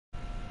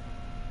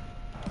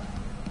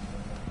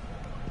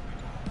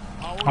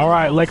All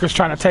right, Lakers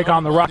trying to take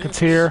on the Rockets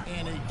here.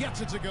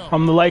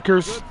 From the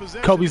Lakers,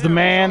 Kobe's the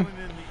man.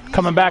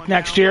 Coming back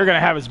next year, going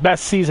to have his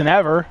best season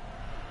ever.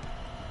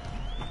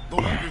 We're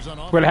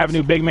going to have a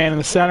new big man in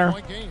the center.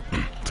 It's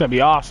going to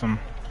be awesome.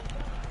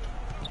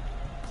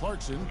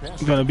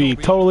 It's going to be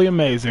totally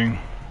amazing.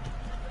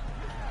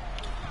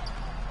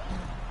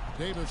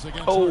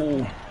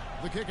 Oh.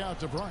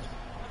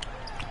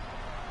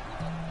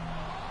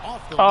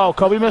 Oh,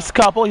 Kobe missed a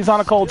couple. He's on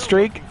a cold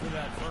streak,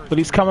 but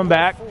he's coming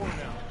back.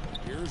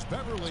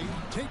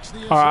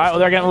 All right, well,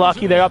 they're getting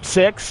lucky. They're up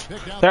 6.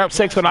 They're up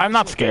 6, but I'm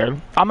not scared.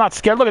 I'm not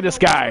scared. Look at this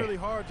guy.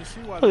 Look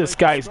at this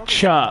guy's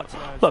chump.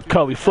 Look,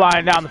 Kobe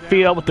flying down the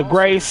field with the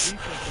grace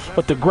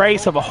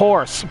of a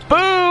horse.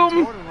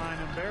 Boom!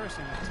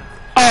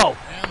 Oh,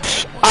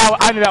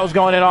 I knew that was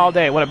going in all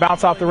day. When it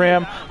bounced off the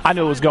rim, I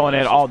knew it was going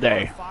in all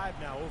day.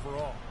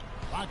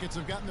 Rockets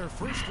have gotten their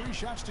first 3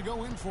 shots to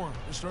go in for him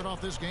to start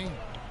off this game.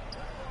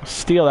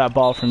 Steal that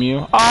ball from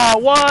you. Oh,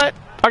 what?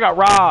 I got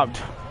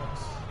robbed.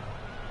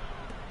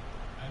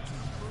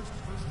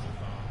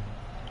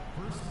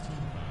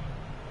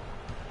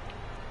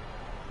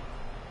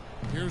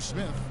 Here's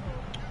Smith.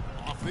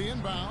 Off the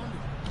inbound.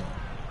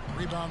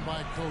 Rebound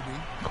by Kobe.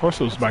 Of course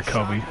it was by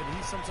Kobe. That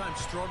he sometimes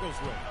struggles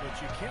with,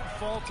 but you can't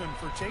fault him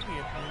for taking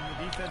it when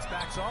the defense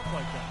backs off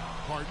like that.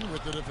 Harden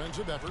with the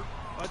defensive effort.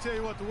 I tell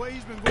you what, the way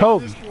he's been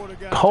Kobe,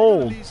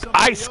 cold,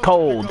 ice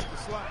cold.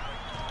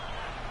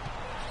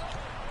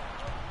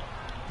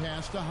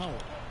 Pass to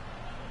Howard.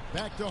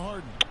 Back to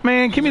Harden.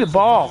 Man, give me the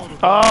ball.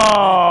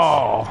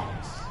 Oh,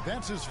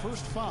 that's his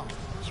first foul.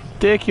 It's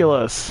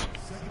ridiculous.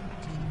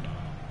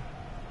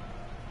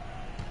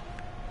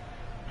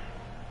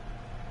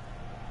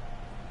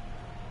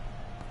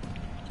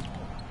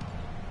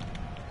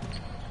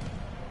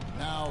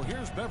 Now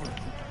here's Beverly.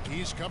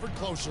 He's covered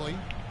closely.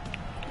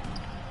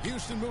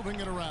 Houston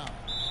moving it around.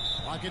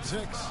 Pocket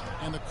 6,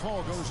 and the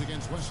call goes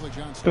against Wesley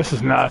Johnson. This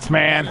is nuts,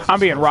 man. I'm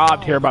being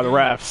robbed here by the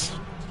refs.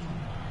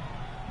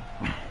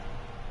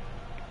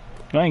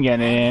 I ain't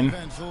getting in.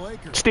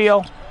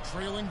 Steal.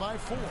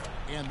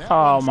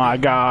 Oh my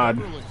God.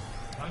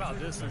 How about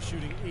this? They're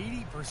shooting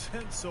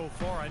 80% so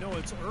far. I know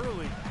it's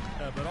early,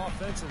 but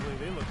offensively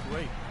they look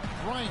great.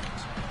 Bryant.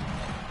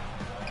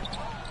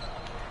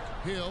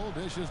 Hill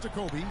dishes to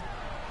Kobe.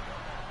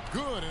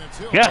 Good, and it's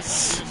Hill.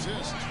 Yes.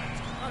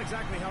 Not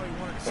exactly how he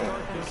wanted to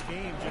start this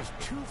game. Just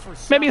 2 for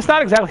 7. Maybe it's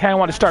not exactly how he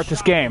wanted to start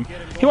this game.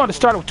 He wanted to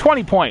start with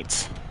 20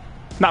 points,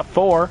 not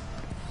 4.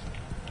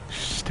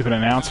 Stupid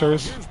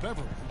announcers. Here's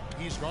Beverly.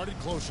 He's guarded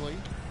closely.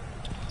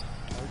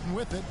 Harden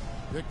with it.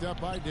 Picked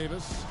up by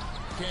Davis.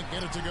 Can't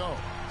get it to go.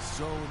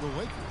 So the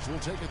Lakers will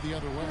take it the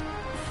other way.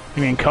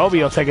 You mean Kobe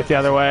will take it the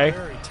other way?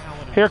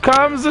 Here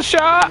comes the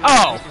shot.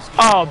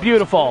 Oh,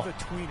 beautiful.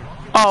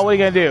 Oh, what are you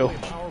going to do?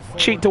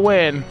 Cheat to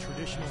win.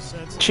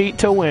 Cheat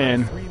to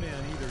win.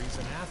 He's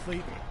an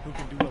athlete who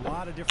can do a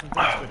lot of different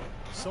things, but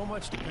so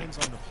much depends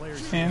on the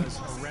players he has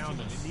around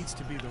him. It needs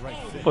to be the right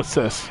fit. What's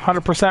this?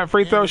 100%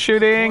 free throw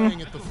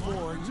shooting?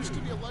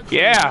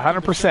 Yeah,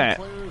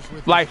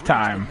 100%.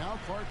 Lifetime.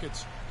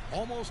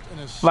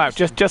 Life,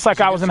 just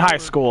like I was in high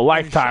school.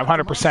 Lifetime,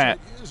 100%.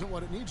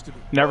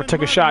 Never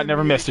took a shot,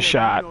 never missed a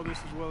shot. You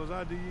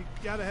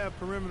got to have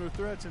perimeter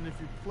threats, and if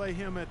you play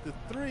him at the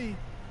 3,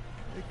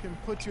 it can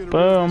put you at a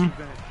boom.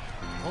 disadvantage.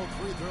 Both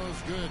free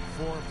throws good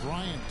for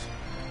Bryant.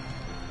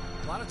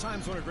 A lot of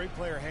times when a great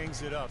player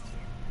hangs it up,